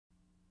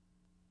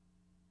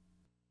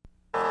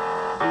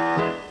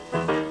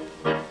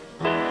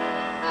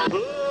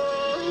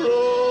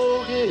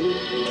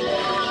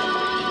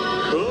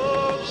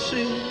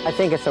I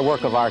think it's a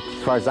work of art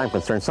as far as I'm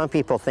concerned. Some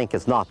people think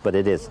it's not, but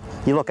it is.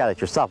 You look at it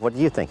yourself. What do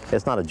you think?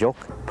 It's not a joke.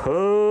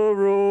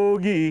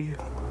 Pyroghy,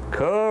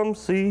 come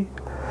see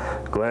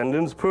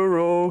Glendon's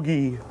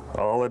Pyroghy,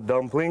 all a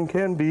dumpling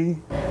can be.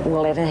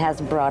 Well, it has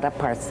brought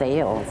up our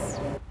sales.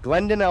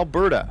 Glendon,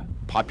 Alberta,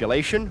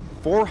 population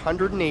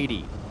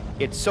 480.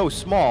 It's so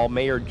small,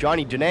 Mayor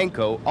Johnny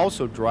Jananko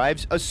also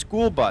drives a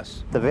school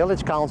bus. The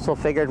village council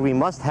figured we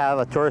must have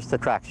a tourist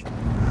attraction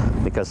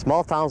because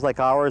small towns like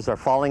ours are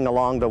falling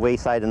along the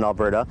wayside in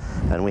Alberta,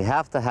 and we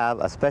have to have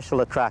a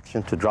special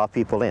attraction to draw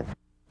people in.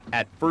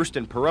 At First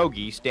and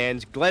Pyroghy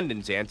stands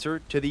Glendon's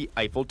answer to the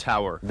Eiffel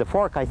Tower. The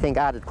fork, I think,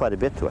 added quite a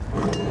bit to it.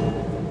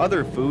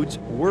 Other foods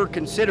were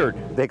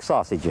considered. Big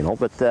sausage, you know,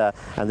 but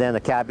and then a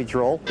cabbage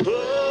roll. If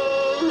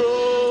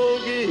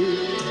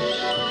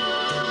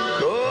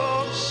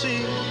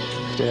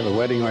they have a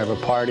wedding or have a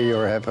party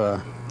or have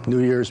a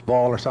New Year's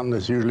ball or something,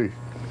 there's usually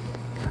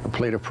a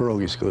plate of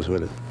pierogies goes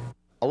with it.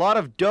 A lot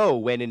of dough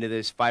went into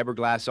this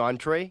fiberglass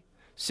entree,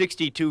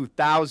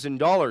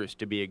 $62,000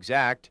 to be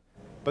exact.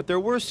 But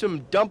there were some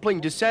dumpling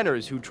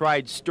dissenters who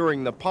tried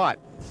stirring the pot.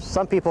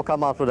 Some people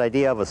come up with the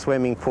idea of a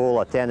swimming pool,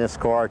 a tennis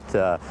court,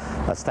 a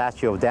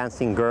statue of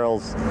dancing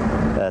girls,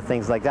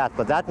 things like that.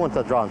 But that wouldn't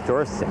have drawn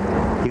tourists in.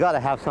 You got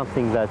to have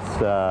something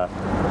that's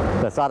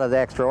out of the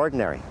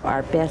extraordinary.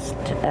 Our best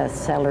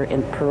seller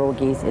in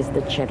pierogies is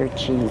the cheddar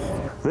cheese.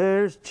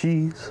 There's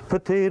cheese,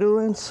 potato,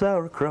 and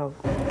sauerkraut.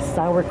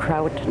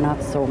 Sauerkraut,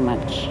 not so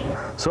much.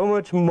 So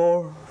much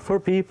more for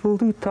people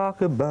to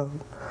talk about.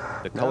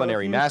 The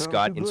culinary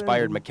mascot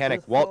inspired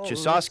mechanic Walt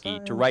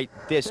Chisosky to write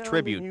this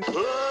tribute.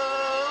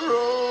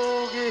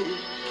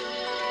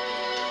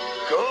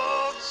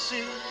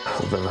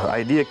 The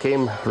idea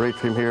came right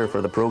from here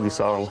for the Pyroghy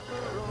song.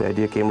 The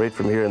idea came right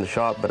from here in the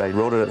shop, but I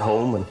wrote it at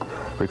home and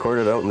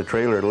recorded it out in the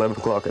trailer at 11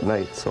 o'clock at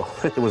night, so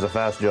it was a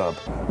fast job.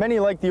 Many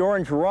like the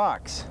orange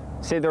rocks,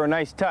 say they're a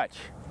nice touch,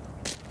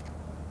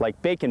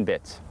 like bacon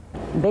bits.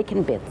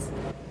 Bacon bits.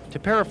 To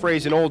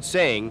paraphrase an old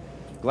saying,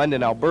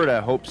 Glendon,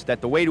 Alberta hopes that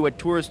the way to a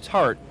tourist's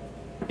heart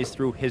is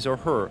through his or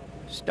her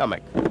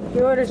stomach.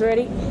 Your order's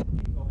ready.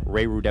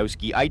 Ray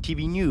Rudowski,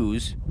 ITV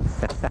News.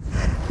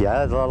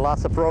 Yeah, there's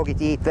lots of pierogi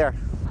to eat there.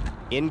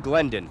 In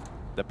Glendon,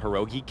 the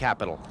Pyroghy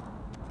capital.